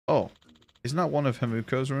Isn't that one of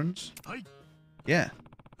Hamuko's rooms? Yeah.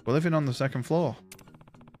 We're living on the second floor.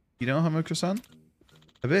 You know Hamuko-san?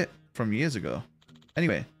 A bit. From years ago.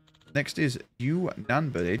 Anyway, next is you,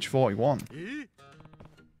 Namba, age 41.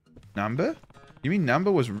 Namba? You mean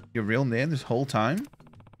Namba was your real name this whole time?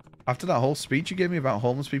 After that whole speech you gave me about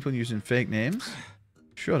homeless people using fake names?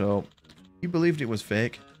 Shut up. You believed it was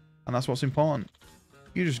fake, and that's what's important.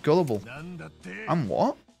 You're just gullible. I'm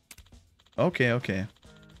what? Okay, okay.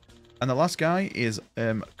 And the last guy is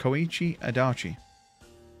Koichi Adachi,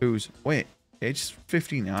 who's, wait, age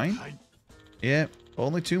 59? Yeah,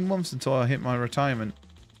 only 2 months until I hit my retirement.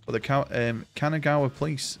 But the Kanagawa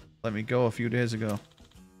police let me go a few days ago.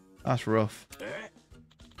 That's rough.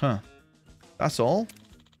 Huh. That's all?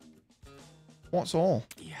 What's all?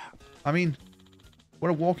 I mean, we're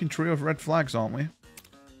a walking trio of red flags, aren't we?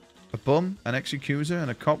 A bum, an ex-Yakuza, and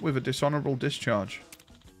a cop with a dishonourable discharge.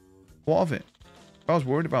 What of it? If I was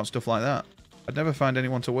worried about stuff like that, I'd never find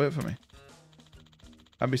anyone to work for me.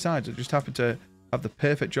 And besides, I just happen to have the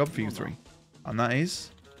perfect job for you three. And that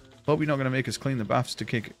is... Hope you're not going to make us clean the baths to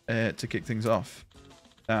kick things off.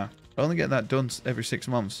 Nah, I only get that done every 6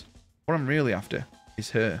 months. What I'm really after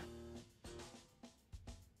is her.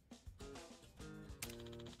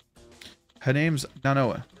 Her name's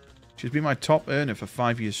Nanoa. She's been my top earner for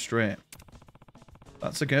 5 years straight.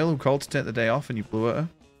 That's the girl who called to take the day off and you blew at her?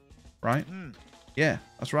 Right? Yeah,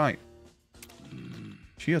 that's right.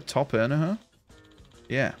 She a top earner, huh?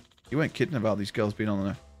 Yeah, you weren't kidding about these girls being on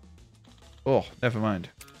there. Oh, never mind.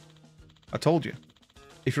 I told you.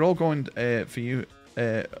 If you're all going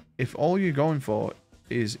if all you're going for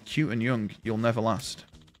is cute and young, you'll never last.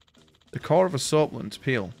 The core of a soapland's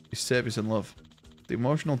appeal is service and love. The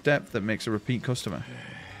emotional depth that makes a repeat customer.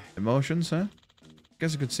 Emotions, huh?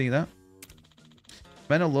 Guess I could see that.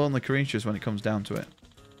 Men are lonely creatures when it comes down to it.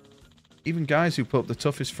 Even guys who put up the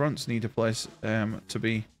toughest fronts need a place to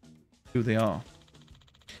be who they are.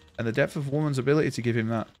 And the depth of a woman's ability to give him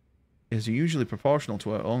that is usually proportional to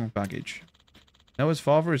her own baggage. Noah's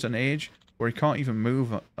father is an age where he can't even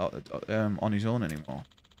move on his own anymore.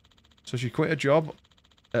 So she quit her job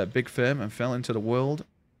at a big firm and fell into the world.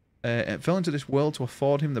 Fell into this world to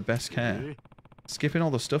afford him the best care. Skipping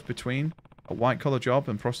all the stuff between a white-collar job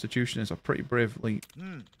and prostitution is a pretty brave leap.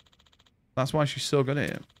 That's why she's so good at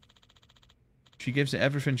it. She gives it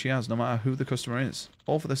everything she has, no matter who the customer is,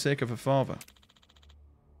 all for the sake of her father.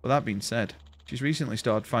 But that being said, she's recently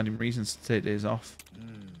started finding reasons to take days off.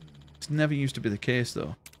 It's never used to be the case,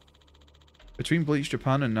 though. Between Bleach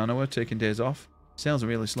Japan and Nanoa taking days off, sales are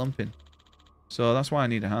really slumping. So that's why I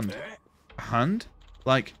need a hand. A hand?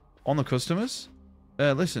 Like, on the customers?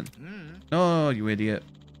 Listen. No, you idiot.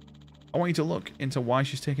 I want you to look into why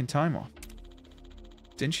she's taking time off.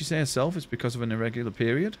 Didn't she say herself it's because of an irregular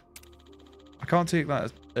period? I can't take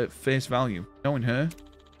that at face value. Knowing her,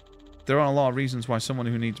 there are a lot of reasons why someone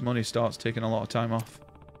who needs money starts taking a lot of time off.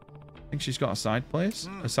 Think she's got a side place?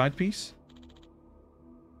 A side piece?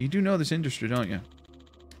 You do know this industry, don't you?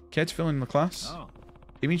 Care to fill in the class?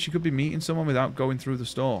 It means she could be meeting someone without going through the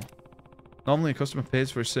store. Normally a customer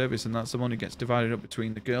pays for a service and that's the money gets divided up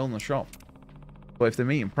between the girl and the shop. But if they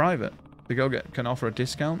meet in private, the girl can offer a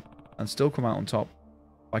discount and still come out on top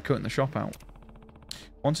by cutting the shop out.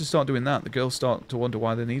 Once they start doing that, the girls start to wonder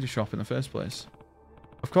why they need a shop in the first place.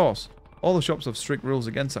 Of course, all the shops have strict rules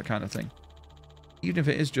against that kind of thing. Even if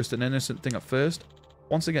it is just an innocent thing at first,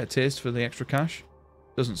 once they get a taste for the extra cash,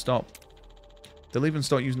 it doesn't stop. They'll even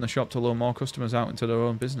start using the shop to lure more customers out into their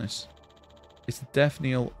own business. It's the death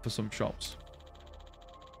knell for some shops.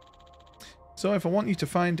 So if I want you to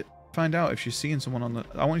find out if she's seeing someone on the...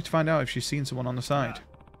 I want you to find out if she's seeing someone on the side.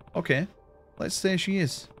 Okay, let's say she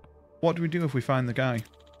is. What do we do if we find the guy?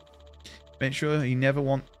 Make sure he never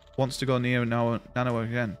wants to go near Nano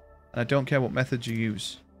again. And I don't care what methods you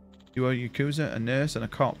use. You are a Yakuza, a nurse, and a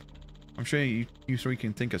cop. I'm sure you three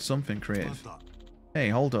can think of something creative. Hey,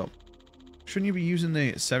 hold up. Shouldn't you be using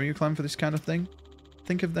the Seiryu clan for this kind of thing?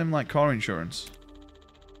 Think of them like car insurance.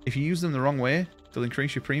 If you use them the wrong way, they'll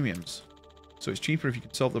increase your premiums. So it's cheaper if you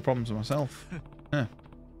can solve the problems myself. Huh.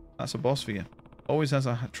 That's a boss for you. Always has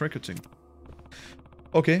a trick or two.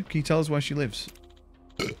 Okay, can you tell us where she lives?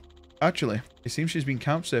 Actually, it seems she's been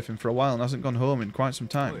couch surfing for a while and hasn't gone home in quite some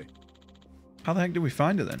time. How the heck do we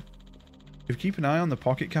find her then? If you keep an eye on the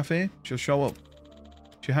Pocket Cafe, she'll show up.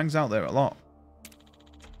 She hangs out there a lot.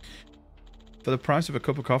 For the price of a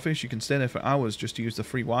cup of coffee, she can stay there for hours just to use the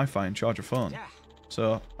free Wi-Fi and charge her phone.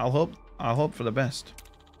 So I'll hope for the best.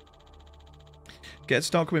 Get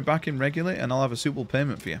start coming back in regularly and I'll have a suitable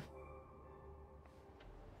payment for you.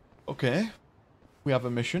 Okay. We have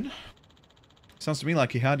a mission. Sounds to me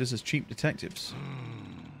like he hired us as cheap detectives.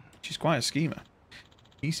 She's quite a schemer.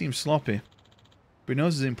 He seems sloppy, but he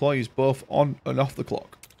knows his employees both on and off the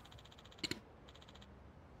clock.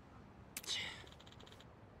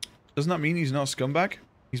 Doesn't that mean he's not a scumbag?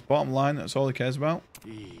 He's bottom line, that's all he cares about?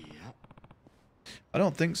 I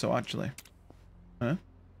don't think so, actually. Huh?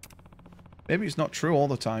 Maybe it's not true all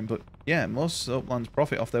the time, but yeah, most soaplands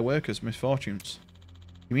profit off their workers' misfortunes.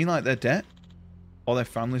 You mean like their debt? Or their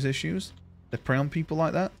family's issues? They prey on people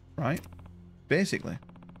like that? Right? Basically.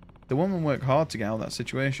 The women work hard to get out of that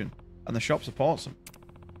situation, and the shop supports them.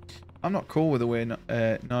 I'm not cool with the way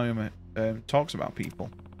Naomi talks about people,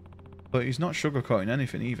 but he's not sugarcoating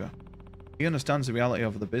anything either. He understands the reality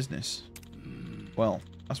of the business. Well,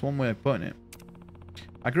 that's one way of putting it.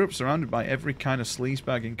 I grew up surrounded by every kind of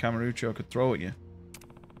sleazebag in Kamurocho could throw at you.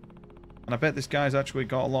 And I bet this guy's actually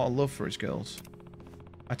got a lot of love for his girls.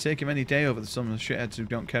 I'd take him any day over some of the shitheads who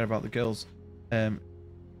don't care about the girls,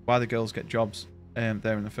 why the girls get jobs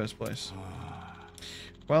there in the first place.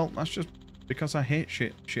 Well, that's just because I hate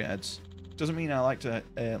shitheads. Doesn't mean I like to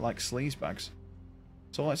like sleazebags.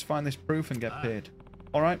 So let's find this proof and get paid.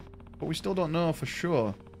 Alright, but we still don't know for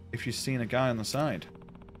sure if she's seen a guy on the side.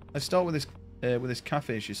 Let's start with this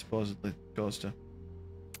cafe she supposedly goes to.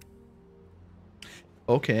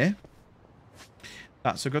 Okay.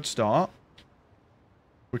 That's a good start.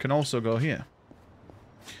 We can also go here.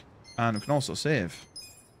 And we can also save.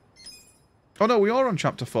 Oh no, we are on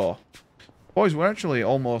chapter 4. Boys, we're actually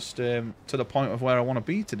almost to the point of where I want to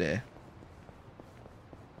be today.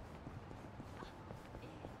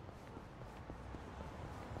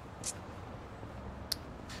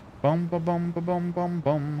 Bum ba bum ba bum bum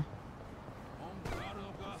bum.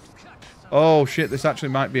 Oh shit, this actually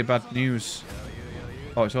might be a bad news.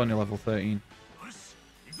 Oh, it's only level 13.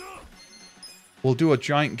 We'll do a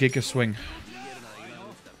giant Giga swing.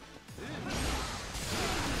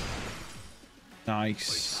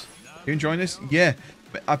 Nice. You enjoying this? Yeah.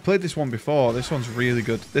 I played this one before. This one's really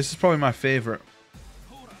good. This is probably my favourite.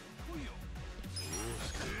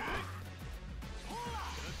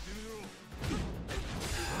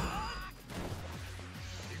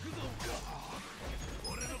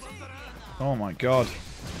 Oh my god.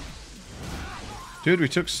 Dude, we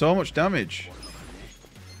took so much damage.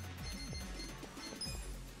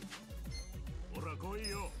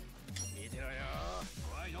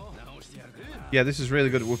 Yeah, this is really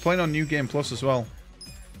good. We're playing on New Game Plus as well.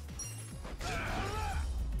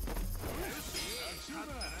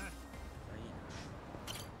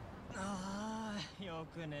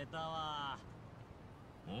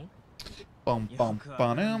 Bum, bum,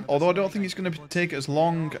 bum. Although I don't think it's going to take as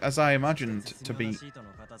long as I imagined to beat,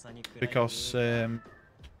 because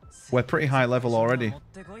we're pretty high level already.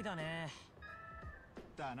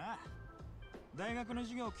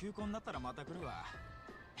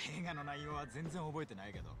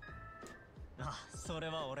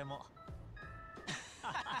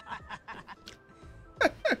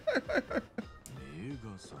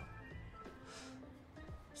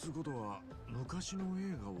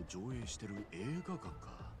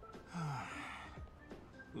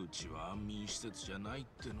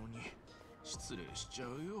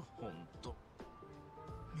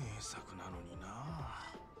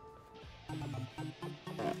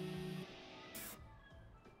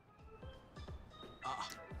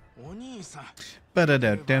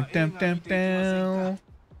 Ba-da-da-dum-dum-dum-dum.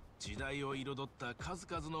 時代を彩った数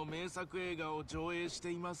々の名作映画を上映し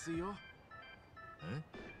ていますよ。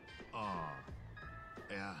あ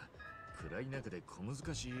あ、いや、暗い中で小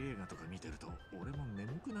難しい映画とか見てると俺も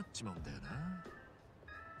眠くなっちまうんだよな。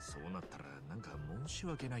そうなったらなんか申し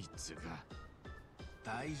訳ないっつうか。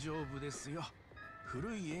大丈夫ですよ。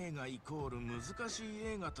古い映画イコール難しい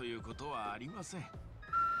映画ということはありません。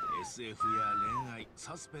SF や恋愛、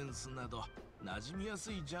サスペンスなど馴染みや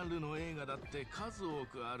すいジャンルの映画だって数多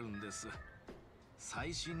くあるんです。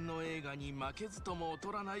最新の映画に負けずとも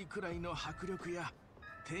劣らないくらいの迫力や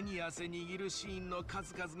手に汗握るシーンの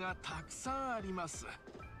数々がたくさんあります。へ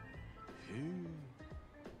え。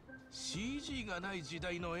CG がない時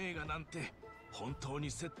代の映画なんて本当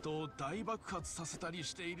にセットを大爆発させたり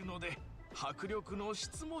しているので迫力の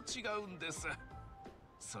質も違うんです。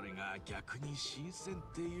それが逆に新鮮っ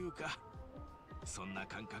ていうか、そんな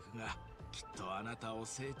感覚がきっとあなたを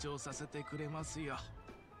成長させてくれますよ。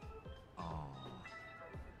ああ、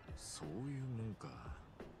そういうもんか。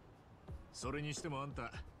それにしてもあん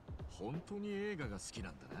た本当に映画が好き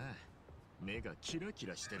なんだな。目がキラキ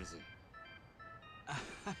ラしてるぜ。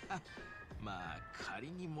まあ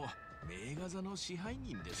仮にも名画座の支配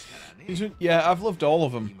人ですからね。Yeah, I've loved all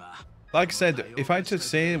of them. Like I said, if I had to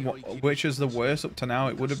say which is the worst up to now,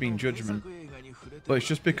 it would have been Judgment. But it's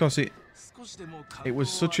just because It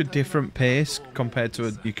was such a different pace compared to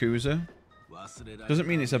a Yakuza. Doesn't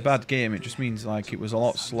mean it's a bad game, it just means like it was a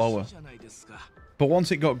lot slower. But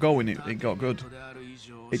once it got going, it got good.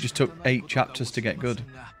 It just took 8 chapters to get good.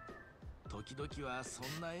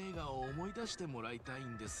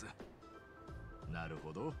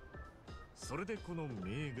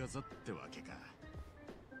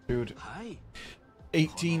 Dude,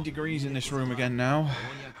 18 degrees in this room again now.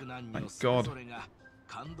 Thank God.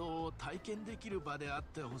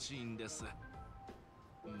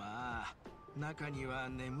 中には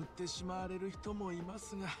眠ってしまわれる人もいま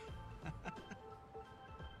すが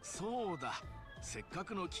そうだせっか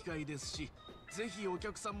くの機会ですしぜひお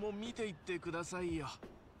客さんも見ていってくださいよ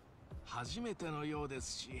初めてのようで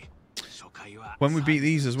すし When we beat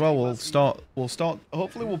these as well, we'll start,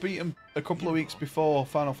 hopefully we'll beat them a couple of weeks before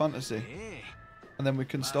Final Fantasy. And then we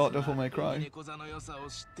can start Devil May Cry.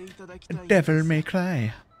 Devil May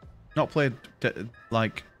Cry. Not played,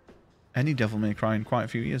 like, any Devil May Cry in quite a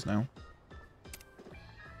few years now.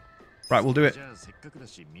 Right, we'll do it.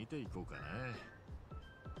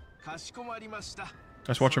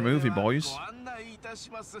 Let's watch a movie, boys.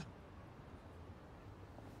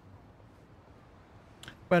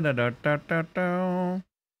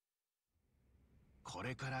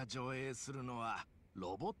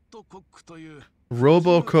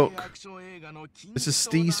 Robo Cook. This is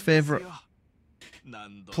Steve's favourite.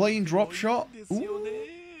 Playing drop shot? Ooh.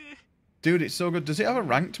 Dude, it's so good. Does it have a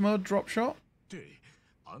ranked mode drop shot?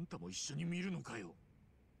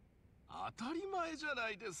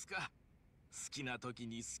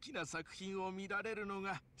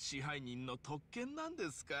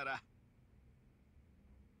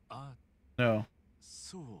 No.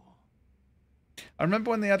 I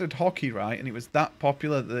remember when they added hockey, right? And it was that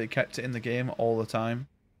popular that they kept it in the game all the time.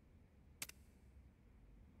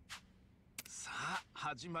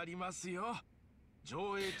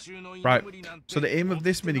 Right, so the aim of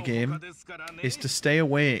this minigame is to stay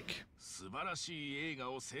awake.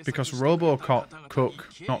 Because Cook,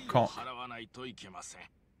 not Cock,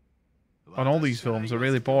 on all these films are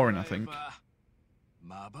really boring, I think.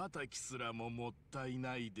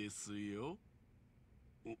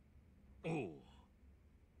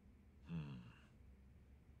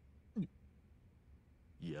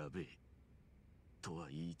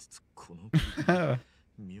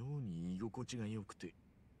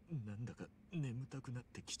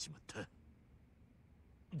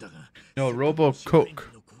 No, Robo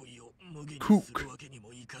Cook. Cook.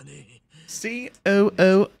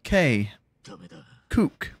 C-O-O-K.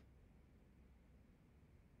 Cook.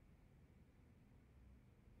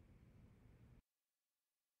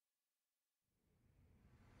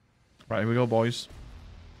 Right, here we go, boys.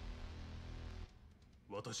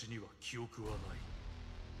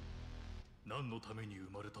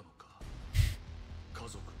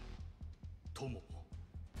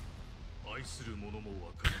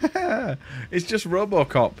 It's just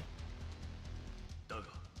RoboCop.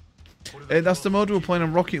 That's the mode we were playing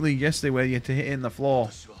on Rocket League yesterday where you had to hit it in the floor.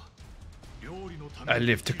 I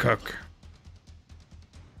live to cook.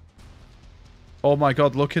 Oh my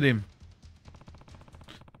god, look at him.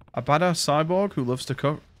 A badass cyborg who loves to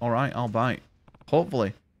cook. Alright, I'll bite.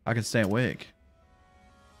 Hopefully, I can stay awake.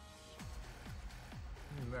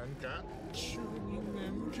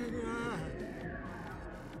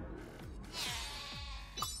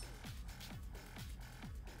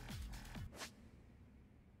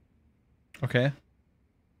 Okay.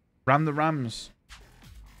 Ram the Rams.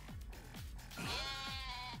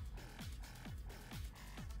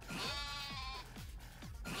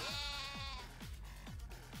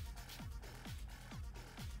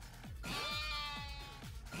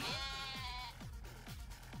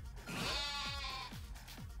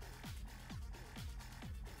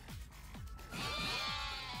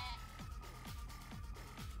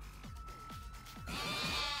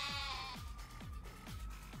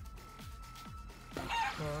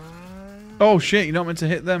 Oh shit, you're not meant to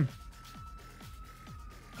hit them.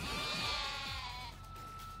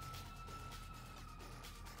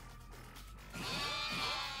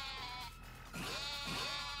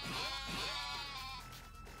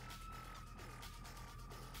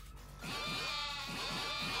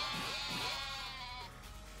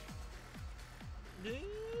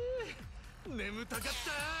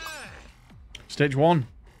 Stage 1.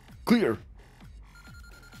 Clear.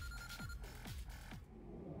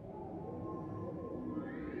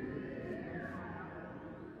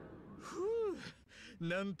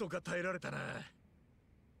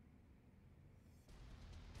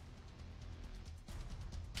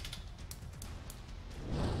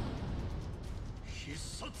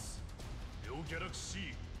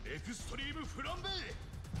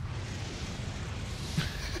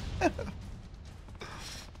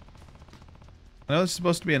 I know this is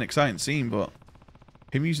supposed to be an exciting scene, but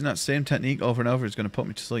him using that same technique over and over is going to put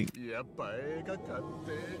me to sleep.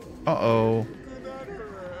 Uh-oh.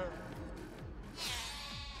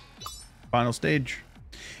 Final stage.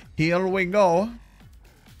 Here we go.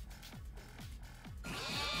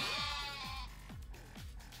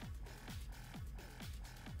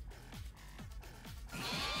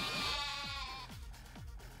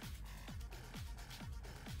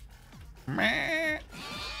 Meh.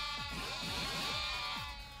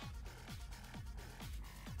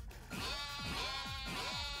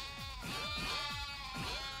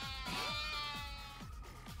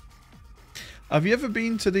 Have you ever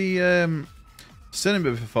been to the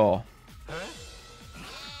cinema before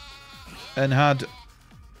and had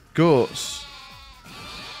goats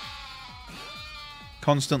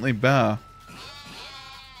constantly bare?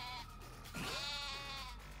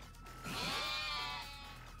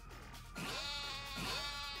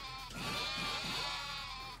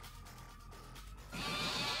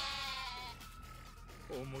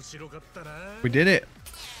 We did it.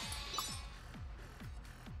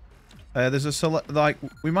 There's a like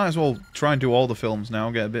we might as well try and do all the films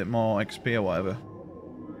now, get a bit more XP or whatever.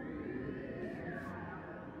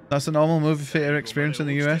 That's a normal movie theater experience in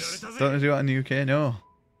the US. Don't they do that in the UK? No,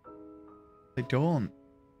 they don't.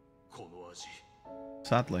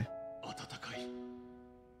 Sadly.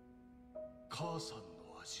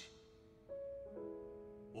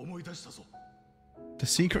 The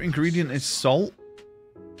secret ingredient is salt.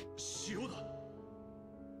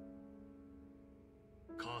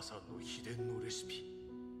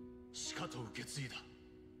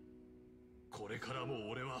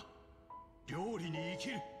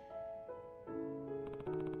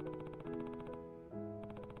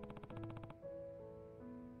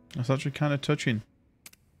 That's actually kind of touching.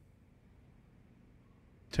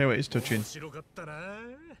 Tell you what, it's touching.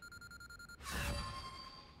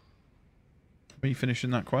 Are you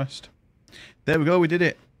finishing that quest? There we go, we did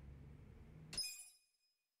it.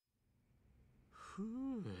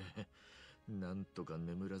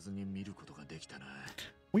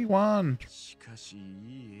 We won.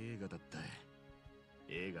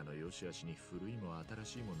 映画の良し悪しに古いも新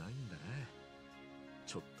しいもないんだな。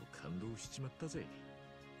ちょっと感動しちまったぜ。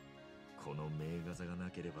この名画座がな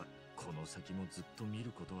ければこの先もずっと見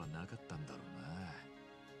ることはなかったんだろうな。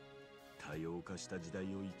多様化した時代を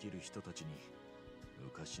生きる人たちに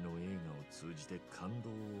昔の映画を通じて感動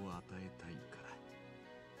を与えたいから。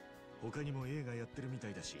他にも映画やってるみた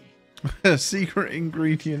いだし。Secret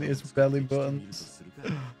ingredient is belly buttons.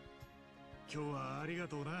 今日はありが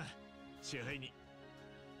とうな。支配人。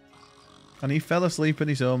 And he fell asleep in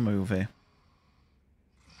his own movie.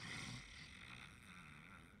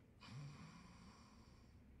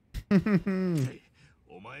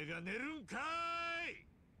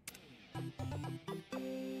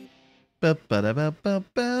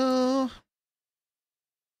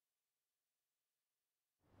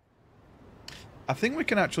 I think we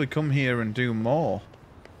can actually come here and do more.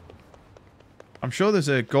 I'm sure there's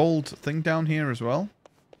a gold thing down here as well.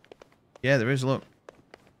 Yeah, there is, look.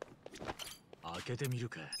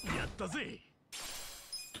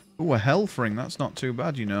 Ooh, a health ring. That's not too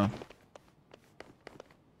bad, you know.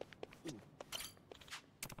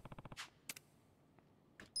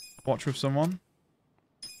 Watch with someone.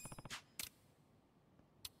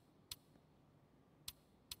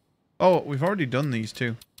 Oh, we've already done these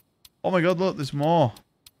two. Oh my god, look, there's more.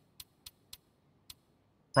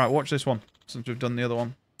 Right, watch this one, since we've done the other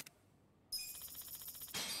one.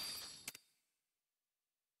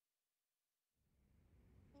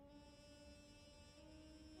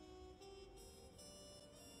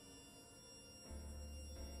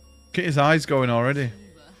 Look at his eyes going already.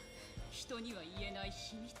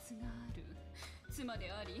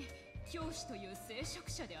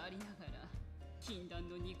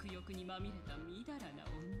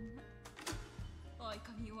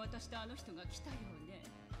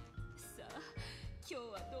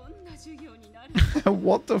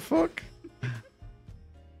 What the fuck?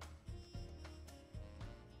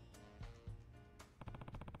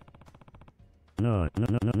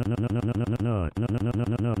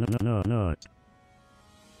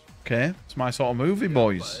 Okay, it's my sort of movie,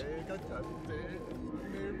 boys.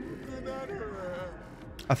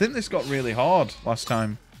 I think this got really hard last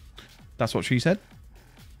time. That's what she said.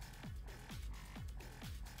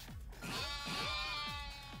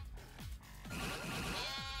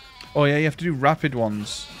 Oh yeah, you have to do rapid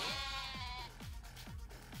ones.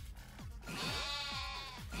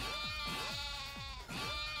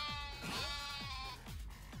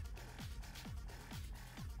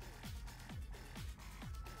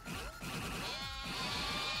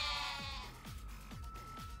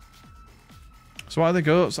 So why are they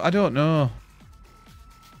goats? I don't know.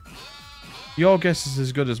 Your guess is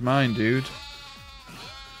as good as mine, dude.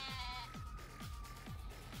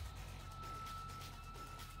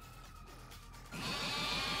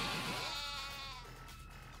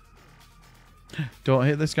 Don't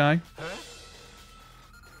hit this guy.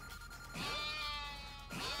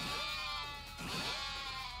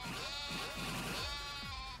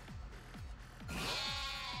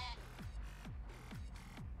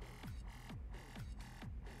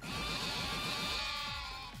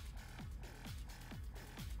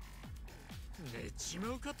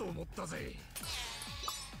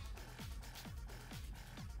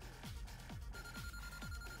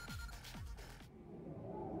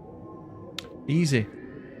 Easy.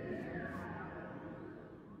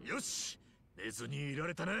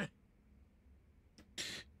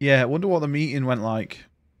 Yeah, I wonder what the meeting went like.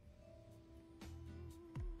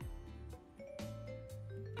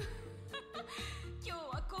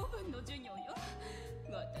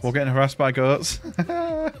 We're getting harassed by goats.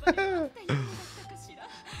 We're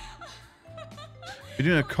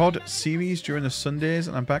doing a COD series during the Sundays,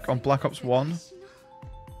 and I'm back on Black Ops 1.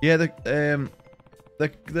 Yeah,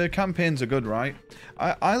 the campaigns are good, right?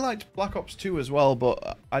 I liked Black Ops 2 as well,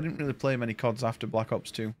 but I didn't really play many CODs after Black Ops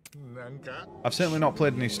 2. I've certainly not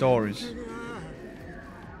played any stories.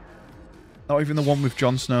 Not even the one with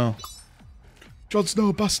Jon Snow. Jon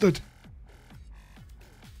Snow, bastard!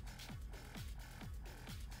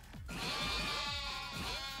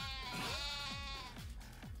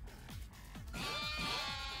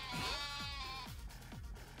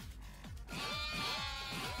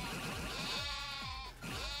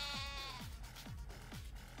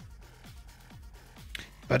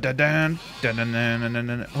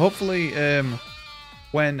 Hopefully,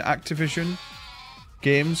 when Activision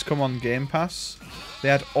games come on Game Pass, they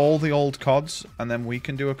add all the old CODs, and then we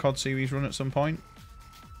can do a COD series run at some point.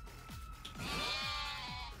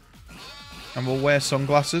 And we'll wear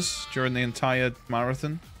sunglasses during the entire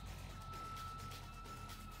marathon.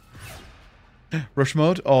 Rush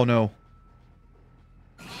mode? Oh no.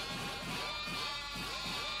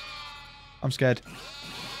 I'm scared.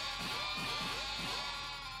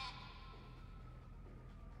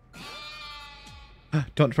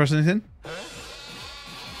 Don't press anything.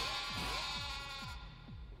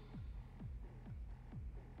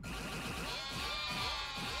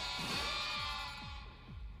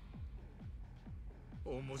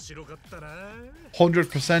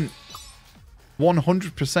 %.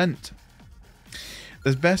 100%.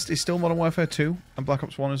 The best is still Modern Warfare 2, and Black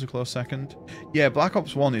Ops 1 is a close second. Yeah, Black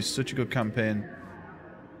Ops 1 is such a good campaign.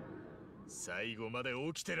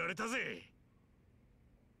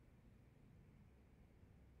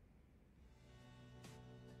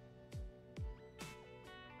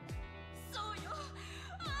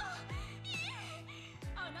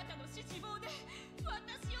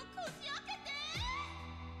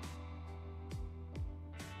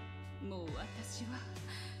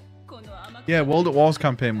 Yeah, World at War's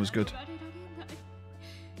campaign was good.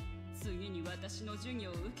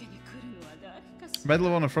 Medal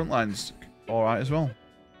of Honor Frontline's alright as well.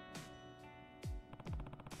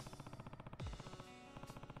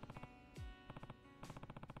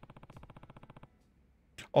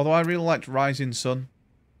 Although I really liked Rising Sun.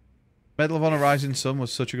 Medal of Honor Rising Sun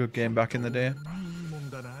was such a good game back in the day.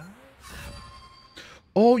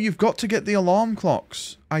 Oh, you've got to get the alarm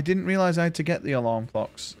clocks. I didn't realise I had to get the alarm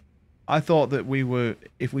clocks. I thought that we were,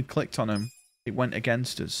 if we clicked on them, it went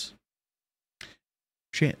against us.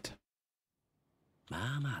 Shit.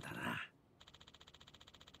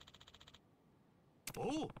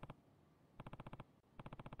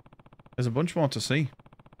 There's a bunch more to see.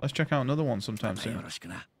 Let's check out another one sometime soon.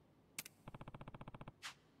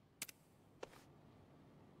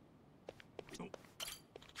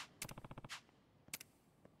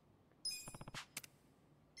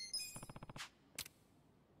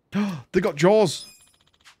 They got Jaws.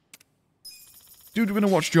 Dude, we're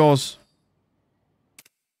gonna watch Jaws.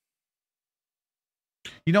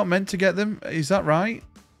 You're not meant to get them? Is that right?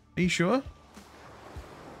 Are you sure?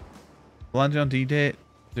 Landed on D-Day.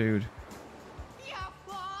 Dude.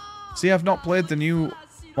 See, I've not played the new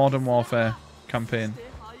Modern Warfare campaign.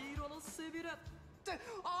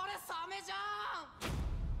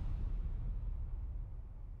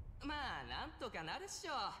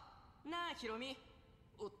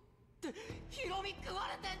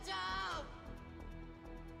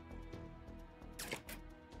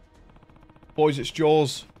 Boys, it's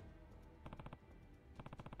Jaws.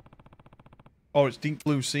 Or it's Deep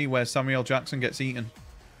Blue Sea where Samuel L. Jackson gets eaten.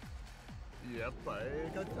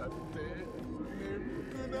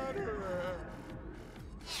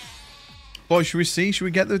 Boy, should we see? Should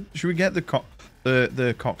we get the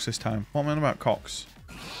cocks this time? What am I on about cocks?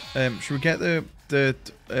 Should we get the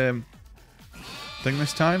thing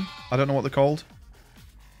this time? I don't know what they're called.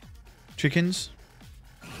 Chickens?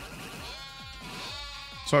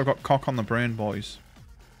 So I've got cock on the brain, boys.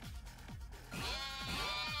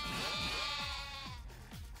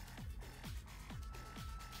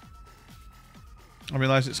 I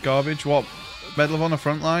realise it's garbage. What? Medal of Honor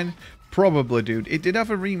Frontline? Probably, dude. It did have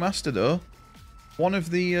a remaster, though. One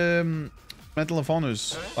of the Medal of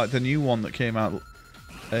Honors, like the new one that came out,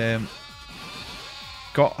 had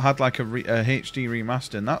like a HD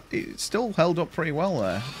remaster, and that it still held up pretty well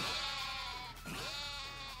there.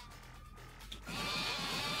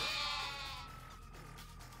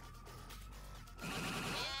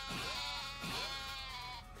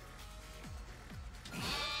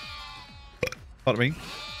 Pardon me.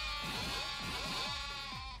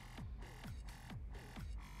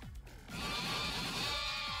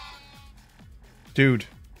 Dude,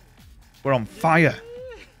 we're on fire.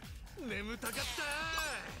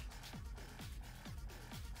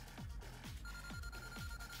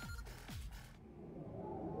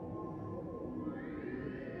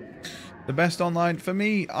 The best online? For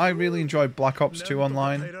me, I really enjoyed Black Ops 2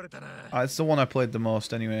 online. It's the one I played the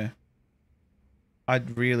most anyway.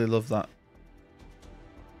 I'd really love that.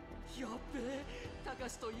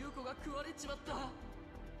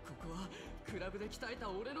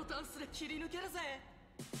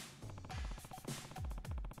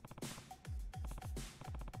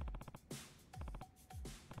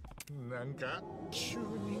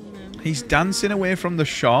 He's dancing away from the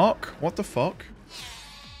shark? What the fuck?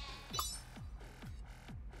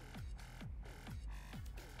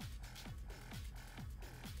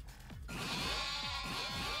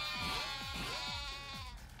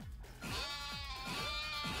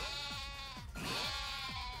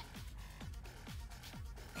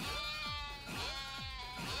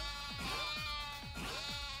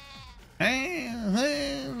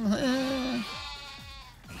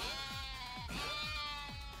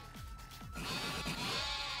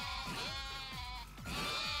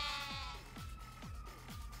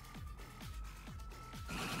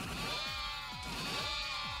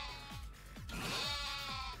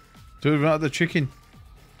 Dude, we're out the chicken.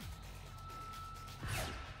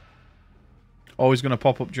 Always going to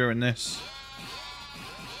pop up during this.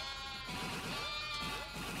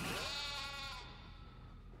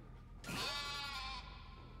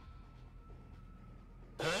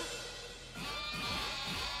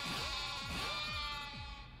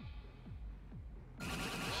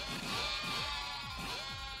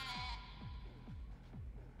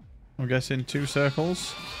 I'm guessing 2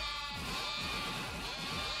 circles.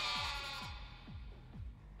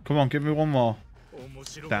 Come on, give me one more.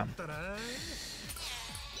 Damn.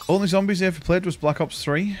 Only zombies I ever played was Black Ops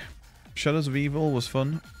 3. Shadows of Evil was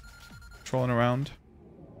fun. Trolling around.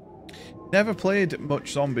 Never played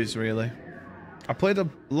much zombies, really. I played a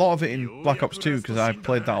lot of it in Black Ops 2 because I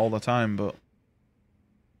played that all the time, but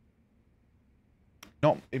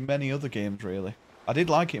not in many other games, really. I did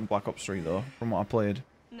like it in Black Ops 3, though, from what I played.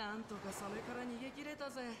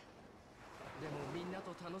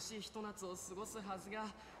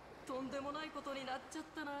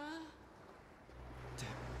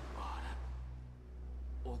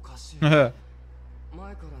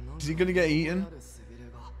 Is he gonna get eaten?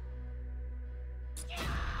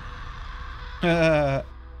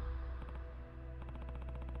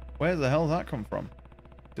 Where the hell did that come from?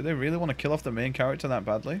 Did they really want to kill off the main character that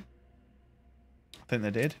badly? I think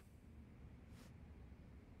they did.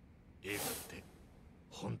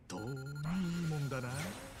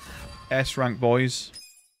 S rank, boys.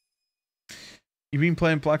 You been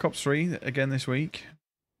playing Black Ops 3 again this week?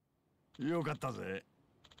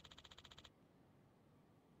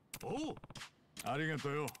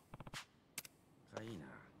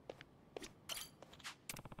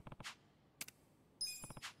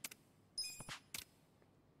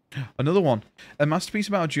 Another one. A masterpiece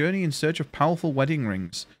about a journey in search of powerful wedding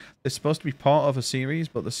rings. It's supposed to be part of a series,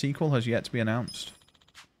 but the sequel has yet to be announced.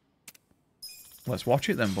 Let's watch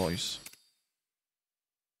it then, boys.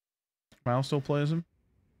 Mal still plays them.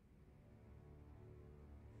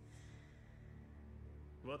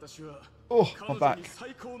 Oh, I'm back.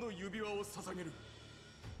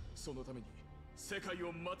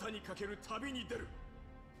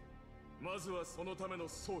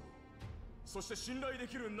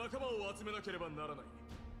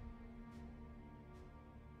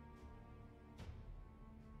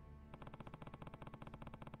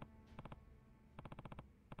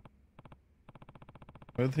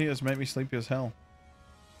 Both heaters make me sleepy as hell.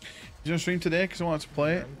 He's going to stream today because I wanted to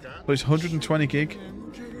play it. But it's 120 gig.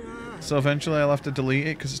 So eventually I'll have to delete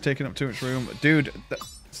it because it's taking up too much room. Dude,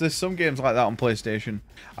 there's some games like that on PlayStation.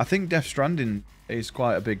 I think Death Stranding is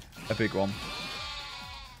quite a big one.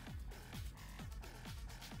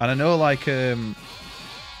 And I know like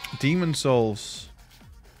Demon Souls.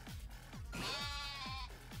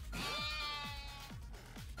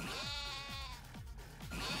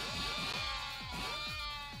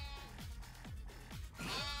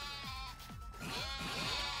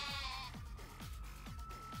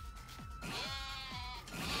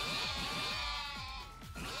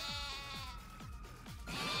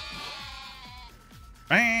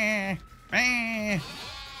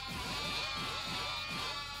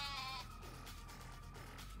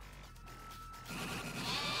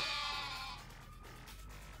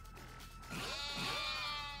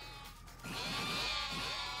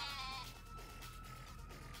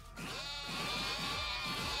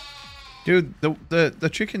 Dude, the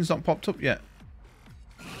chicken's not popped up yet.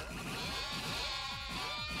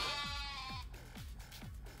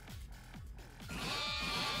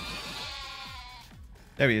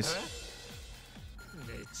 There he is.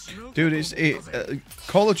 Dude,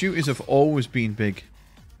 Call of Duties have always been big.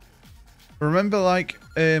 Remember, like,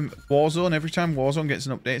 Warzone? Every time Warzone gets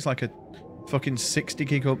an update, it's like a fucking 60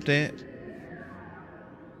 gig update.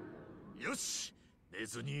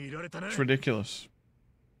 It's ridiculous.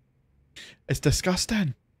 It's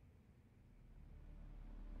disgusting.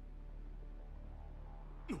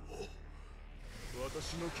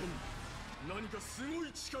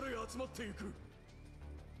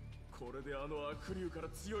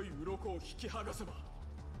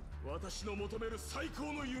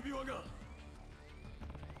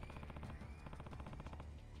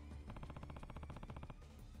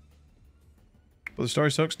 But the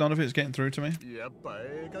story sucks. None of it's getting through to me. You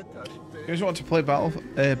guys want to play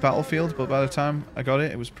Battlefield, but by the time I got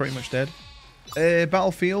it, it was pretty much dead.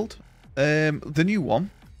 Battlefield, the new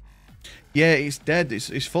one. Yeah, it's dead.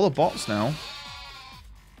 It's full of bots now.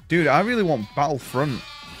 Dude, I really want Battlefront.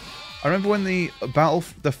 I remember when the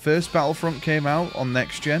first Battlefront came out on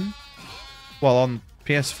next gen. Well, on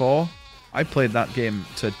PS4, I played that game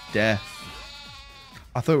to death.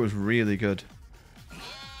 I thought it was really good.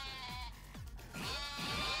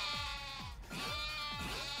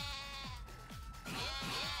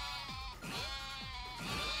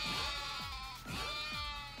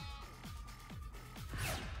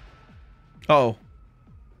 Oh.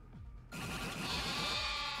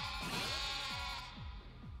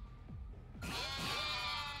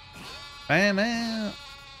 Man, man.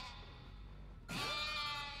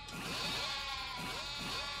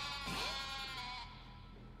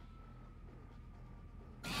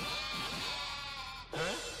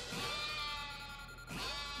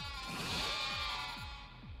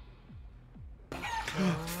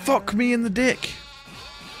 Fuck me in the dick.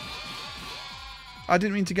 I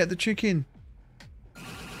didn't mean to get the chicken.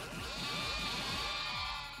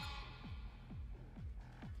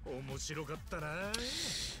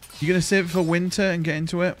 You gonna save it for winter and get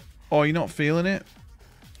into it? Or you're not feeling it?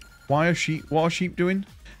 Why are sheep? What are sheep doing?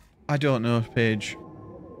 I don't know, Paige.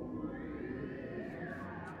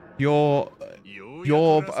 You're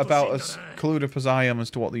about as clued up as I am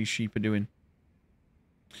as to what these sheep are doing.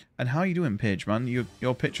 And how are you doing, Paige, man?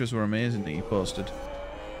 Your pictures were amazing that you posted.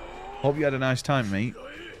 Hope you had a nice time, mate.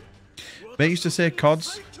 Mate used to say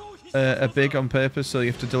CODs are big on purpose, so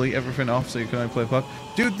you have to delete everything off so you can only play COD.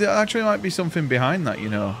 Dude, there actually might be something behind that, you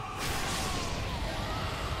know.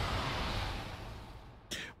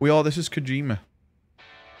 This is Kojima.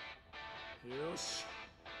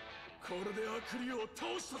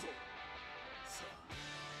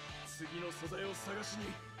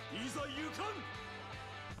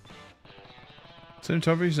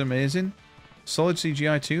 Cinematography is amazing. Solid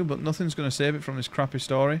CGI too, but nothing's going to save it from this crappy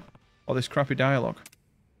story or this crappy dialogue.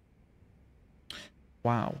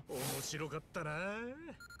 Wow.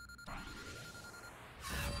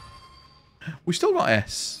 We still got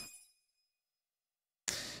S.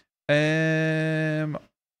 I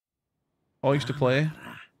used to play.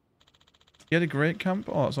 You had a great camp?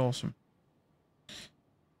 Oh, that's awesome.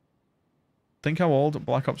 Think how old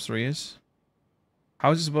Black Ops 3 is.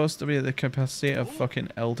 How is it supposed to be at the capacity of fucking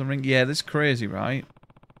Elden Ring? Yeah, that's crazy, right?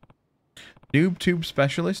 NoobTube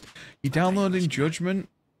specialist. You're downloading Judgment?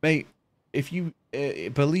 Mate, if you...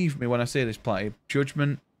 believe me when I say this, Platty,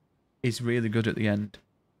 Judgment is really good at the end.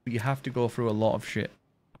 But you have to go through a lot of shit.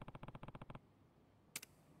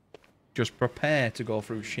 Just prepare to go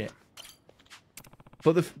through shit.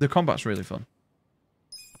 But the combat's really fun.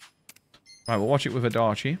 Right, we'll watch it with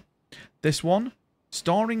Adachi. This one,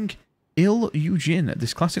 starring Il Eugene,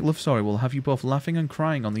 this classic love story will have you both laughing and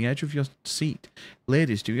crying on the edge of your seat.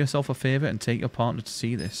 Ladies, do yourself a favour and take your partner to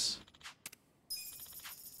see this.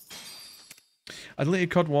 I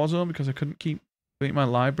deleted COD Warzone because I couldn't keep deleting my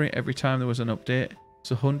library every time there was an update.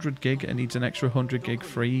 It's 100 gig and needs an extra 100 gig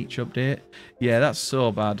free each update. Yeah, that's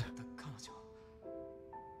so bad.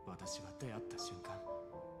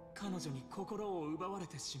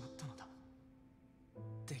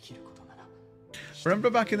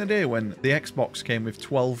 Remember back in the day when the Xbox came with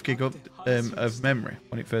 12 gig of memory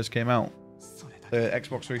when it first came out? The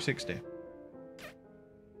Xbox 360.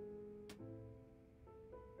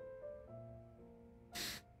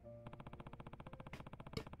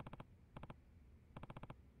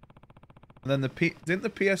 And then didn't the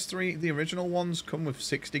PS3, the original ones, come with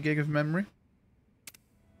 60 gig of memory?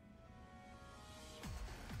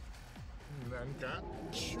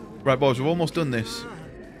 Right, boys, we've almost done this.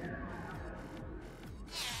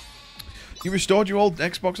 You restored your old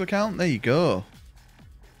Xbox account? There you go.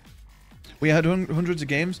 We had hundreds of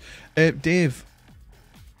games. Dave,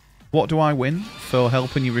 what do I win for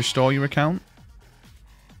helping you restore your account?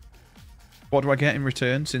 What do I get in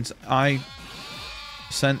return since I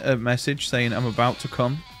sent a message saying I'm about to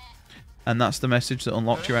come, and that's the message that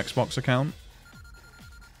unlocked your Xbox account?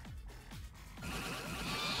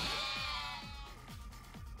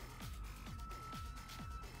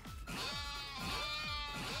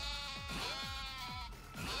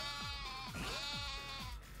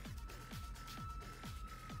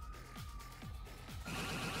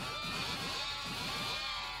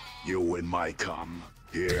 You win my com.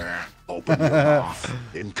 Here, open your mouth.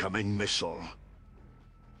 Incoming missile.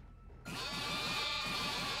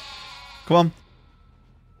 Come on.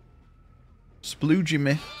 Sploogie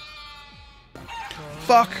me.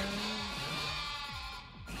 Fuck!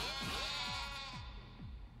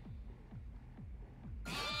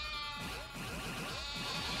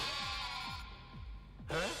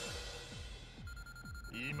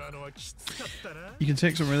 You can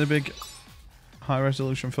take some really big high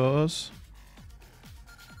resolution photos.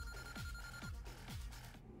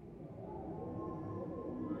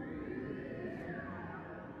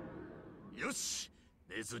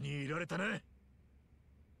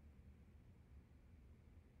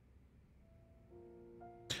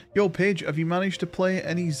 Yo, Paige, have you managed to play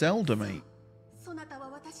any Zelda, mate?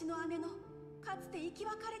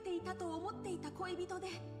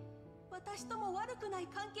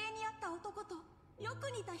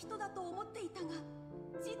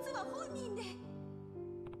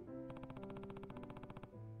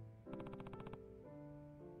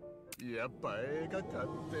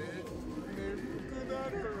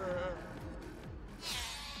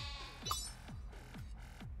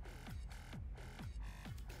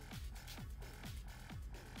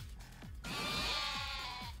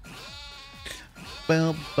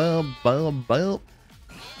 Bum, bum, bum, bum.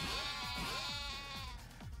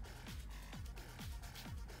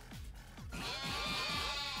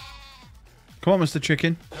 Come on, Mr.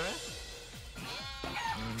 Chicken.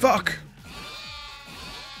 Fuck!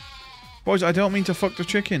 Boys, I don't mean to fuck the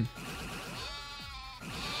chicken.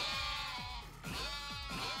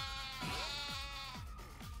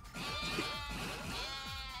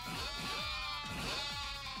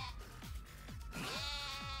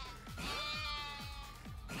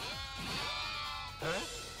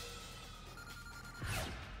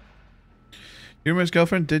 Your roommate's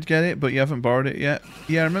girlfriend did get it, but you haven't borrowed it yet.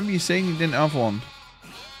 Yeah, I remember you saying you didn't have one.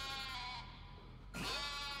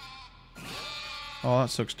 Oh, that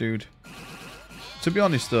sucks, dude. To be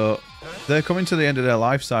honest, though, they're coming to the end of their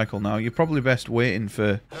life cycle now. You're probably best waiting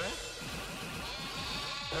for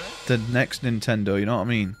the next Nintendo, you know what I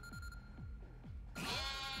mean?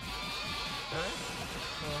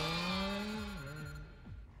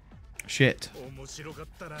 Shit.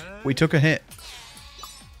 We took a hit.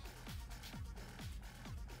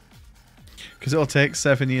 Because it'll take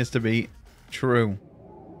 7 years to beat. True.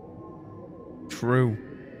 True.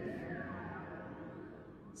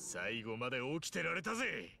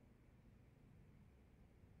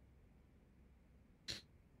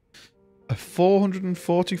 A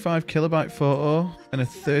 445 kilobyte photo and a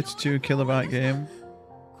 32 kilobyte game.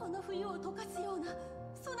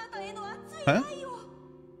 Huh?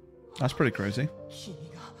 That's pretty crazy.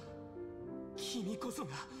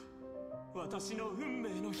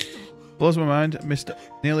 Blows my mind. Missed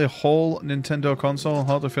nearly a whole Nintendo console.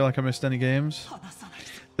 Hard to feel like I missed any games.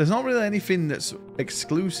 There's not really anything that's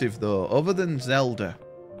exclusive though, other than Zelda.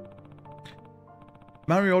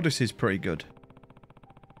 Mario Odyssey is pretty good.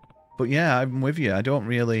 But yeah, I'm with you. I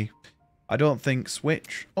don't think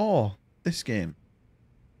Switch or this game.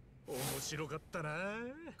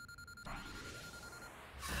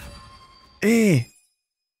 Eh!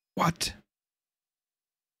 What?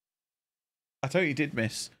 I thought you did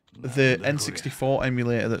miss the N64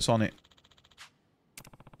 emulator that's on it.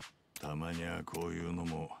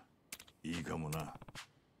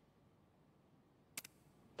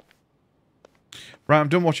 Right, I'm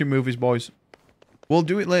done watching movies, boys. We'll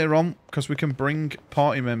do it later on, because we can bring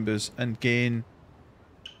party members and gain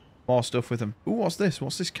more stuff with them. Ooh, what's this?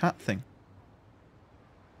 What's this cat thing?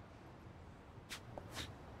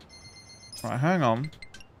 Right, hang on.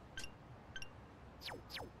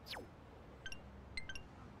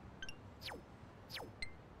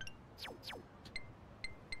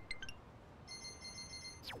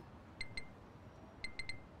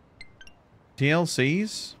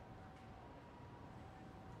 DLCs?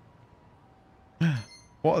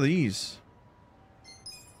 What are these?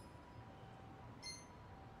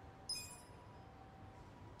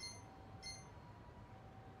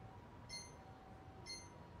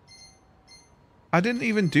 I didn't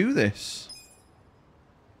even do this.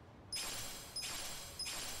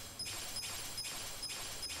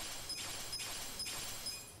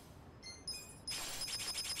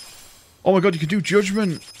 Oh my god, you could do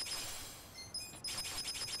Judgment.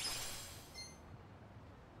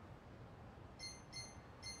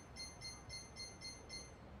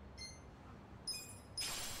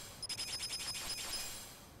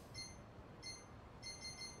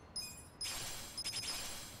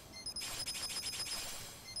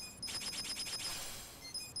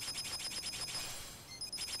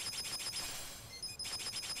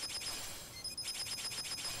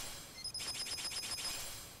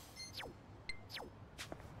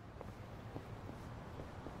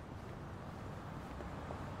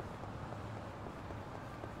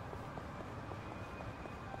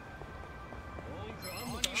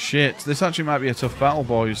 Shit, this actually might be a tough battle,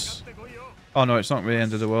 boys. Oh no, it's not really the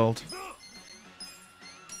end of the world.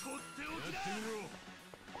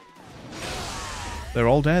 They're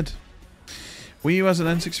all dead. Wii U has an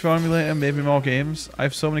N64 emulator, maybe more games. I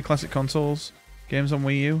have so many classic consoles. Games on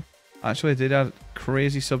Wii U. Actually, I did have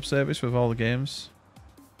crazy sub-service with all the games.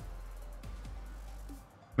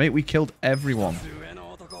 Mate, we killed everyone.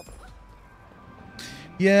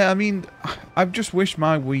 Yeah, I mean, I just wish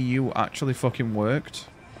my Wii U actually fucking worked.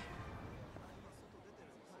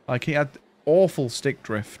 Like, he had awful stick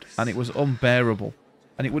drift, and it was unbearable.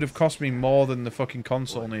 And it would have cost me more than the fucking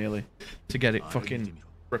console, nearly, to get it fucking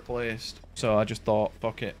replaced. So I just thought,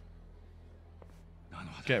 fuck it.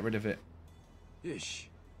 Get rid of it.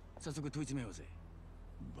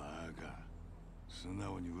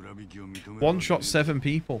 One shot 7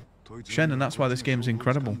 people. Shen, and that's why this game's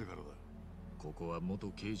incredible.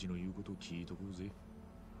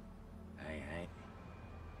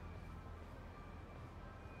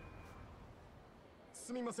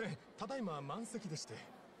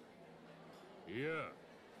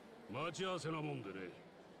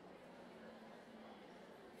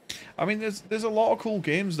 I mean, there's a lot of cool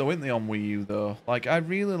games though, isn't there, on Wii U though? Like, I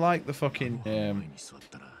really like the fucking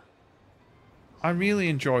I really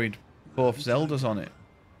enjoyed both Zeldas on it.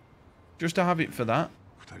 Just to have it for that.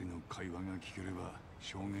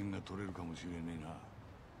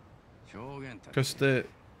 Because the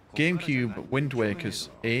GameCube Wind Waker's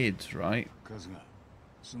AIDS, right?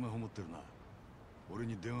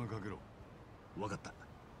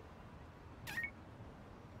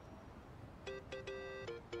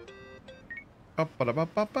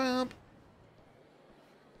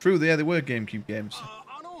 True, yeah, they were GameCube games.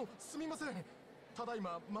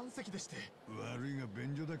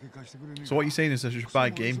 So what you're saying is I should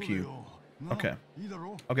buy GameCube? Okay.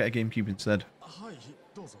 I'll get a GameCube instead.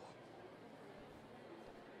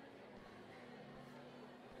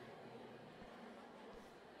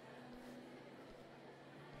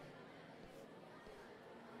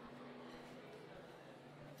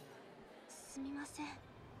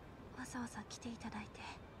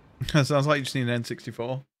 Sounds like you just need an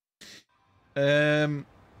N64.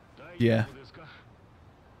 Yeah.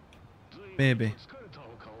 Maybe.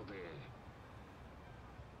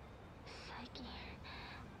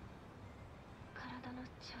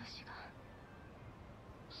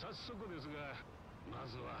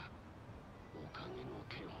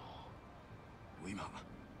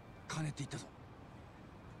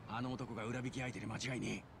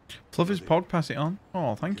 Fluffy's Pog, pass it on.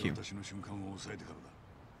 Oh, thank you.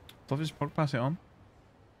 Fluffy's Pog, pass it on.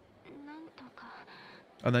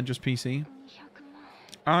 And then just PC.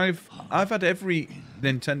 I've had every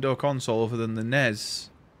Nintendo console other than the NES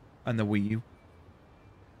and the Wii U.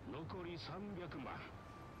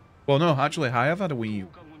 Well, no, actually, I have had a Wii U.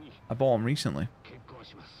 I bought one recently.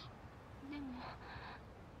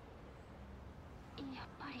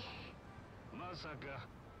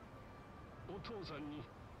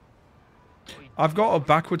 I've got a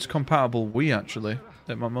backwards compatible Wii actually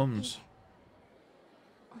at my mum's.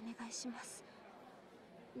 お願いします。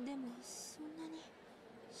でもそんなに。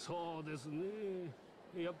そうですね。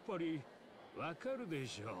やっぱりわかるで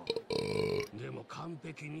しょう。でも完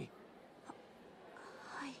璧に。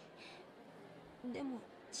はい。でも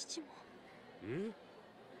父も。え？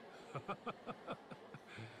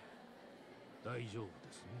大丈夫で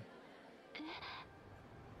すね。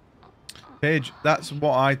 Paige, that's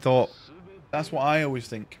what I thought. That's what I always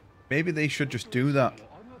think. Maybe they should just do that.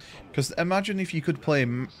 Because imagine if you could play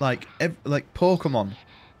like Pokemon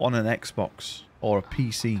on an Xbox or a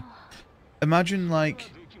PC. Imagine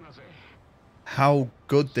like how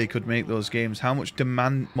good they could make those games. How much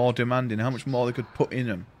more demanding. How much more they could put in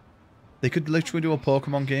them. They could literally do a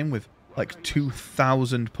Pokemon game with like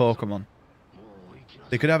 2,000 Pokemon.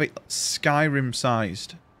 They could have it Skyrim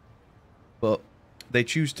sized. But they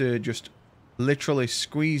choose to just literally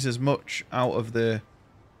squeeze as much out of the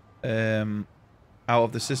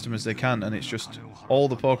system as they can, and it's just all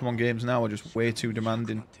the Pokemon games now are just way too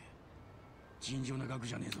demanding.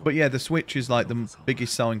 But yeah, the Switch is like the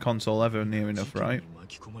biggest selling console ever, near enough, right? Do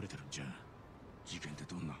you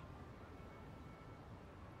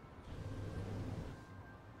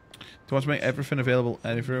want to make everything available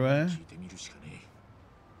everywhere?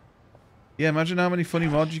 Yeah, imagine how many funny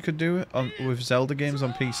mods you could do with Zelda games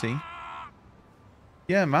on PC.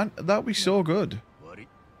 Yeah, man, that would be so good.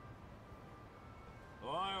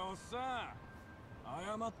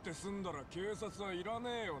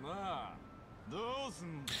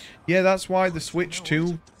 Yeah, that's why the Switch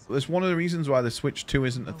 2... That's one of the reasons why the Switch 2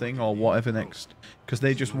 isn't a thing, or whatever next. Because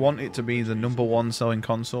they just want it to be the #1 selling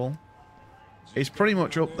console. It's pretty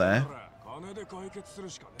much up there.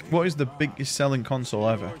 What is the biggest selling console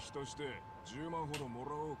ever?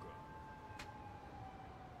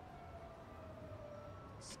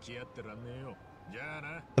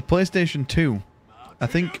 The PlayStation 2. I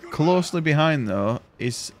think closely behind, though,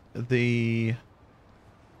 is the...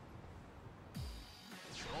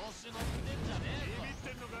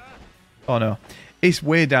 Oh, no. It's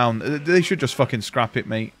way down. They should just fucking scrap it,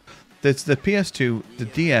 mate. There's the PS2, the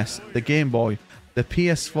DS, the Game Boy, the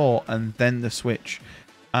PS4, and then the Switch.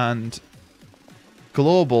 And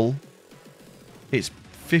global, it's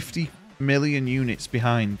 50 million units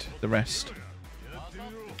behind the rest.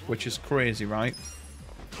 Which is crazy, right?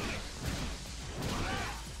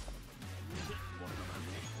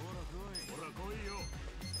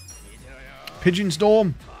 Pigeon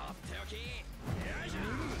Storm!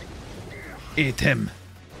 Eat him!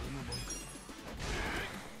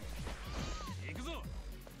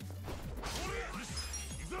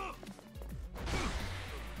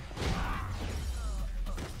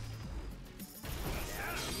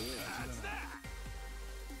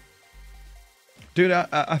 Dude,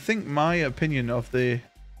 I think my opinion of the...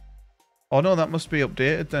 Oh no, that must be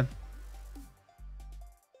updated then.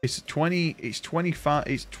 It's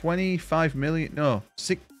 25 million, no,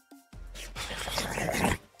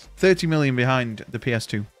 30 million behind the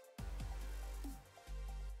PS2.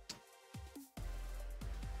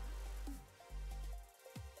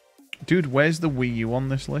 Dude, where's the Wii U on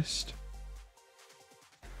this list?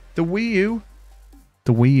 The Wii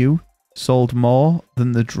U sold more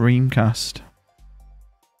than the Dreamcast.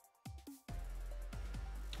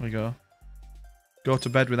 There we go. Go to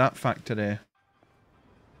bed with that fact today.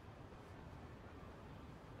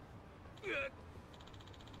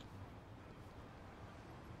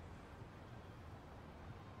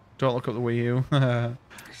 Don't look up the Wii U.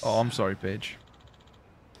 Oh, I'm sorry, Paige.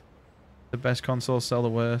 The best consoles sell the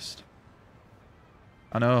worst.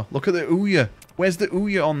 I know. Look at the Ouya. Where's the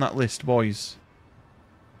Ouya on that list, boys?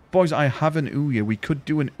 Boys, I have an Ouya. We could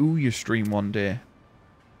do an Ouya stream one day.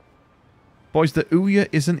 Boys, the Ouya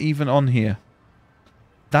isn't even on here.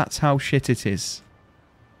 That's how shit it is.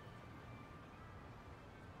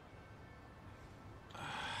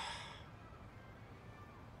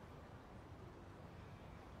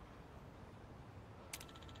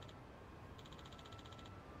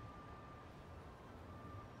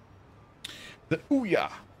 The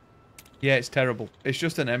Ouya. Yeah, it's terrible. It's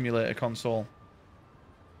just an emulator console.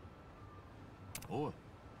 Oh.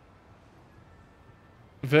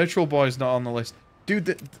 Virtual Boy's not on the list.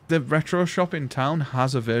 Dude, the retro shop in town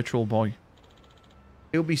has a Virtual Boy.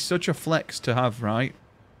 It'll be such a flex to have, right?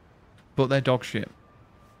 But they're dog shit.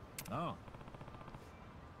 Oh.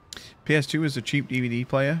 PS2 is a cheap DVD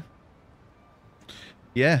player.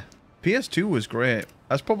 Yeah, PS2 was great.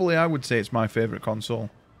 That's probably, I would say, it's my favourite console.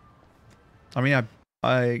 I mean,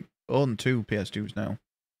 I own 2 PS2s now.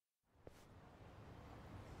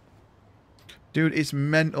 Dude, it's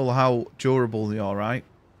mental how durable they are, right?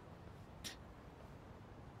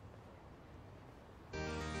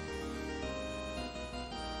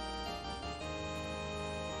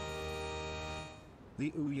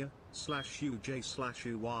 The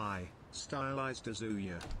Ouya/UJ/UI, stylized as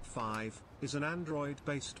Ouya 5, is an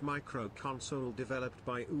Android-based micro-console developed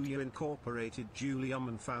by Ouya Incorporated. Julie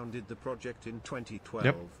Ullman founded the project in 2012.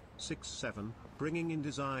 Yep. 6-7, bringing in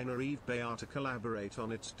designer Yves Bayard to collaborate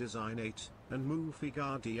on its design. 8, and Mufi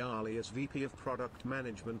Gardiali as VP of Product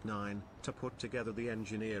Management. 9, to put together the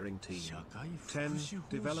engineering team. 10,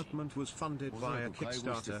 development was funded via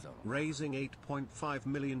Kickstarter, raising $8.5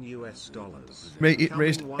 million. Mate, it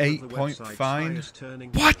raised Becoming one of the website's 8.5.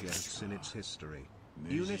 highest-turning What? projects in its history.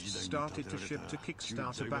 Units started to ship to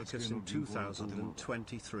Kickstarter backers in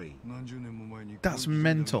 2023. That's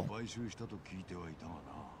mental.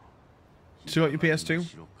 So you got your PS2?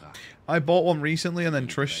 I bought one recently, and then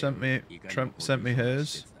Trish sent me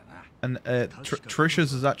hers. And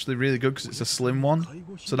Trish's is actually really good because it's a slim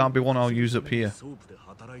one. So that'll be one I'll use up here.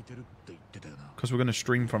 Because we're going to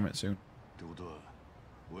stream from it soon.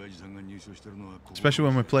 Especially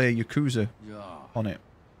when we play Yakuza on it.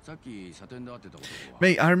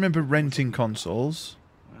 Mate, I remember renting consoles.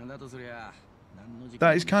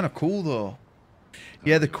 That is kind of cool though.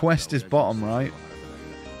 Yeah, the quest is bottom, right?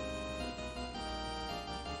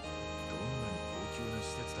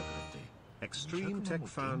 Extreme Tech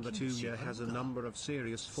found that Ouya has a number of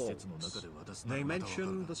serious faults. They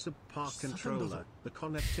mentioned the subpar controller, the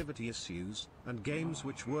connectivity issues, and games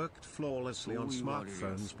which worked flawlessly on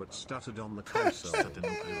smartphones but stuttered on the console.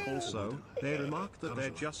 Also, they remarked that there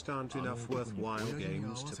just aren't enough worthwhile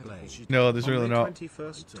games to play. No, there's really On May not.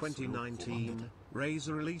 21st, 2019,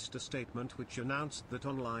 Razer released a statement which announced that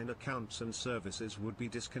online accounts and services would be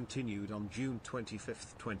discontinued on June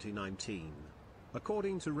 25th, 2019.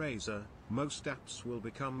 According to Razer, most apps will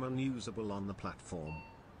become unusable on the platform.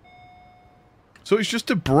 So it's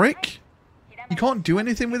just a brick? You can't do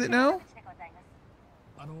anything with it now?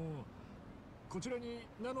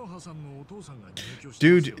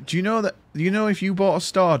 Dude, do you know that? You know if you bought a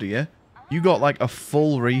Stadia, you got like a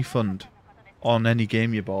full refund on any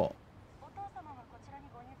game you bought.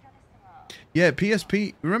 Yeah,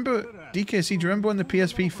 PSP. Remember, DKC, do you remember when the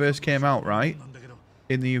PSP first came out, right?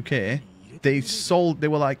 In the UK? They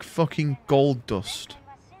were like fucking gold dust.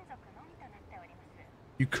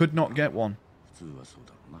 You could not get one.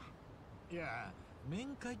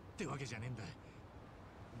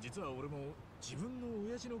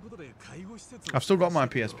 I've still got my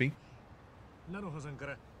PSP.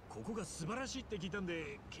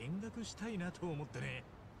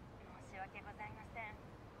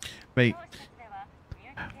 Mate,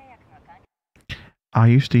 I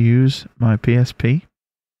used to use my PSP.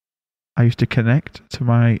 I used to connect to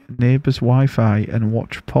my neighbour's Wi-Fi and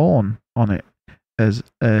watch porn on it as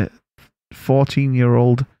a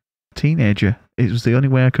 14-year-old teenager. It was the only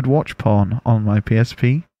way I could watch porn on my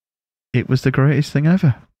PSP. It was the greatest thing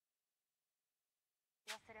ever.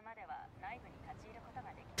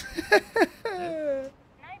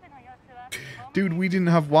 Dude, we didn't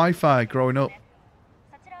have Wi-Fi growing up.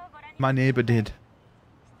 My neighbour did.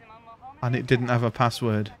 And it didn't have a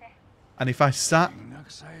password. And if I sat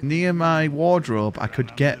near my wardrobe, I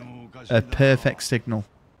could get a perfect signal.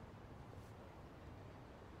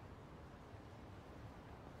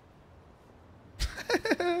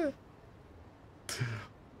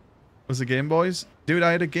 Was the Game Boys? Dude,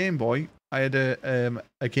 I had a Game Boy. I had a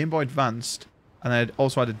Game Boy Advanced, and I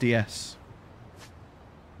also had a DS.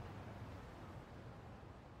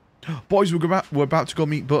 Boys, we're about to go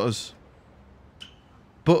meet Butters.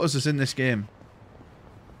 Butters is in this game.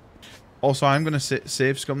 Also, I'm going to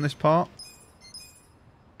save scum this part.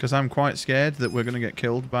 Because I'm quite scared that we're going to get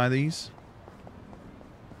killed by these.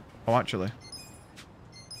 Oh, actually.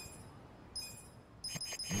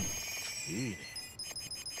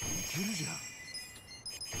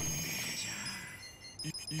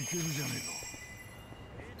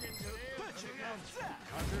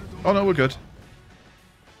 Oh no, we're good.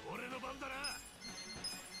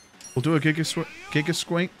 We'll do a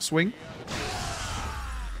Giga swing.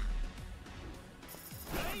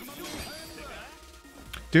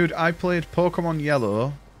 Dude, I played Pokemon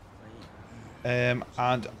Yellow, and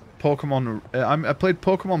Pokemon. I played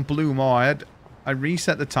Pokemon Blue more. I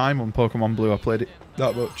reset the time on Pokemon Blue. I played it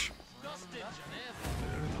that much.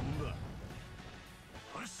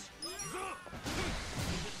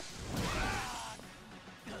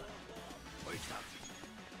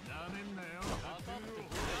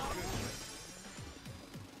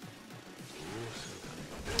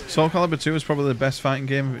 Soul Calibur 2 is probably the best fighting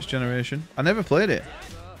game of its generation. I never played it.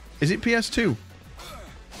 Is it PS2?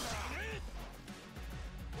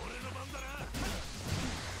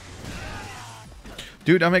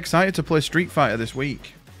 Dude, I'm excited to play Street Fighter this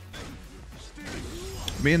week.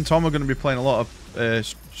 Me and Tom are going to be playing a lot of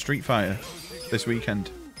Street Fighter this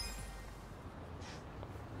weekend.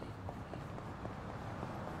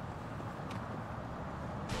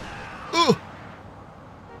 Ugh!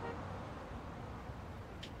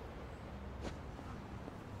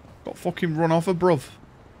 Got fucking run off a bruv.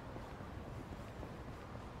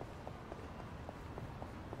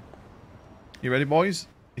 You ready, boys?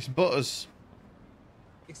 It's Butters.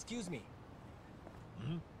 Excuse me.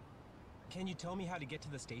 Hmm? Can you tell me how to get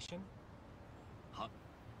to the station? Huh?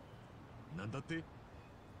 なんだって?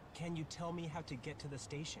 Can you tell me how to get to the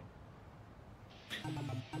station?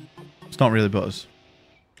 It's not really Butters.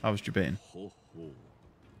 I was debating. ほほ。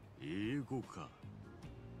英語か。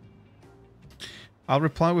 I'll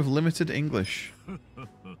reply with limited English.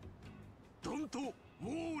 Don't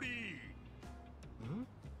worry.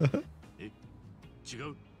 え、違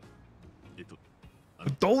う。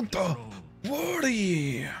Don't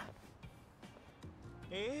worry.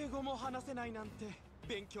 英語も話せないなんて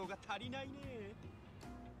勉強が足りないね。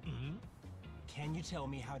Can you tell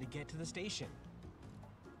me how to get to the station?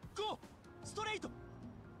 Go straight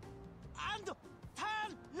and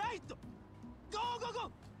turn right. Go go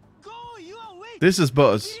go. Go your way. This is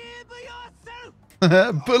Butters. Believe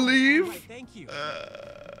yourself. Believe? Right, thank you.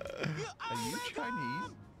 Are you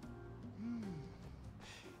Chinese?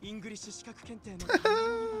 イングリッシュ資格検定のため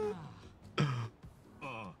の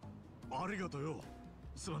ああ、ありがとうよ。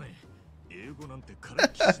すまねえ。英語なんてから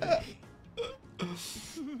っきしね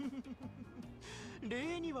え。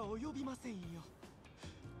例には及びませんよ。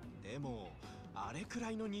でも、あれくら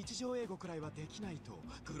いの日常英語くらいはできないと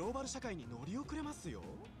グローバル社会に乗り遅れますよ。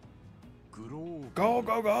グロー Go,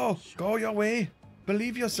 go, go. Go your way.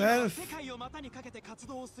 Believe yourself. 世界を股にかけて活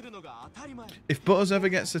動するのが当たり前。 If Butters ever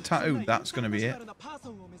gets a tattoo, that's going to be it.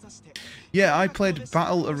 Yeah, I played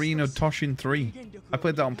Battle Arena Toshin 3. I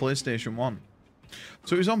played that on PlayStation 1.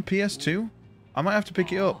 So it was on PS2. I might have to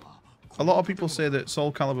pick it up. A lot of people say that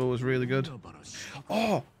Soul Calibur was really good.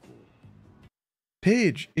 Oh!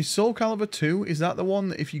 Paige, is Soul Calibur 2, is that the one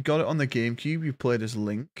that if you got it on the GameCube, you played as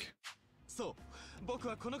Link?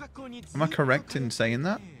 Am I correct in saying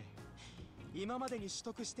that?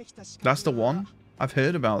 That's the one? I've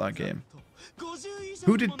heard about that game.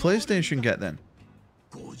 Who did PlayStation get then?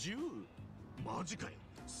 50? マジかい。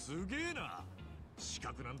すげえな。資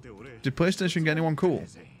格なんて俺。 Did PlayStation get anyone cool?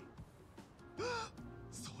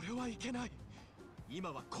 それはいけない。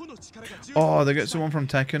 Oh, they get someone from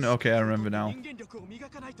Tekken? Okay, I remember now. An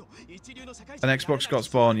Xbox got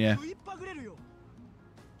spawned, yeah.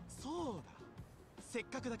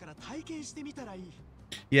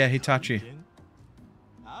 Yeah, Hitachi.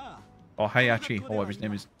 Or Hayachi, or whatever his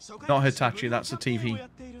name is. Not Hitachi, that's the TV.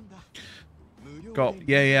 Got,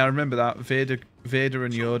 yeah, I remember that. Vader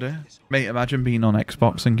and Yoda. Mate, imagine being on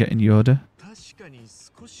Xbox and getting Yoda. 確かに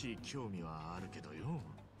少し興味はあるけどよ。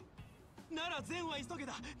 なら善は急げ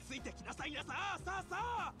だ。ついてきなさいなさあさあさ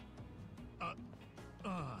あ。あ、あ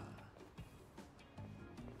あ。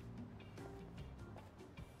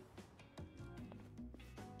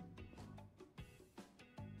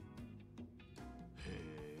へ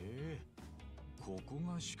え、ここ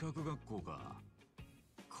が資格学校か。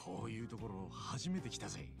こういうところ初めて来た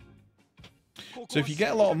ぜ。 So if you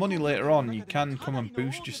get a lot of money later on, you can come and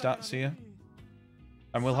boost your stats here.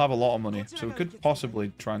 And we'll have a lot of money, so we could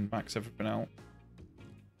possibly try and max everything out.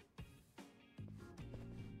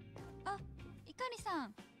 あ、いかりさ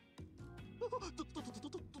ん。ど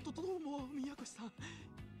うも宮越さん。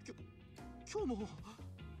今日も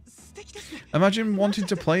素敵ですね。 Imagine wanting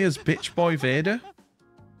to play as Bitch Boy Vader.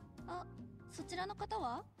 あ、そちらの方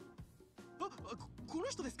は？ この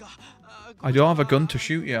人ですか。 I don't have a gun to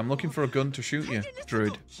shoot you. I'm looking for a gun to shoot you,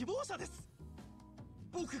 Druid. 希望者です。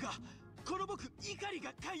僕が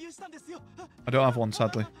I don't have one,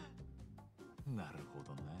 sadly. なるほ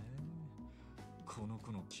どな。この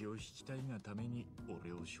子の気を引きたいがために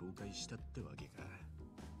俺を紹介したってわけか。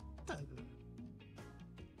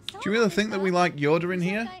 Do you really think that we like Yoda in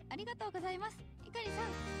here?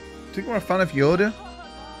 Think we're a fan of Yoda?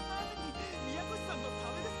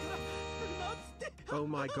 Oh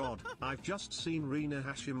my god, I've just seen Rina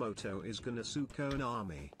Hashimoto is gonna Suko an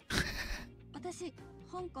army.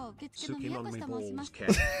 本校受付の Sucking 宮 on 越 me と申しま balls, す。 Ken. よ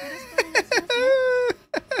ろしくお願いしますね。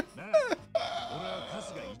なあ、俺は春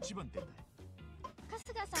日一番手だ。春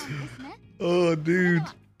日さんですね。 Oh, dude.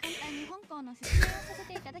 簡単に本校の説明をさせ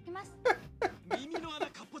ていただきます。耳の穴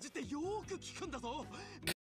かっぽじってよーく聞くんだぞ。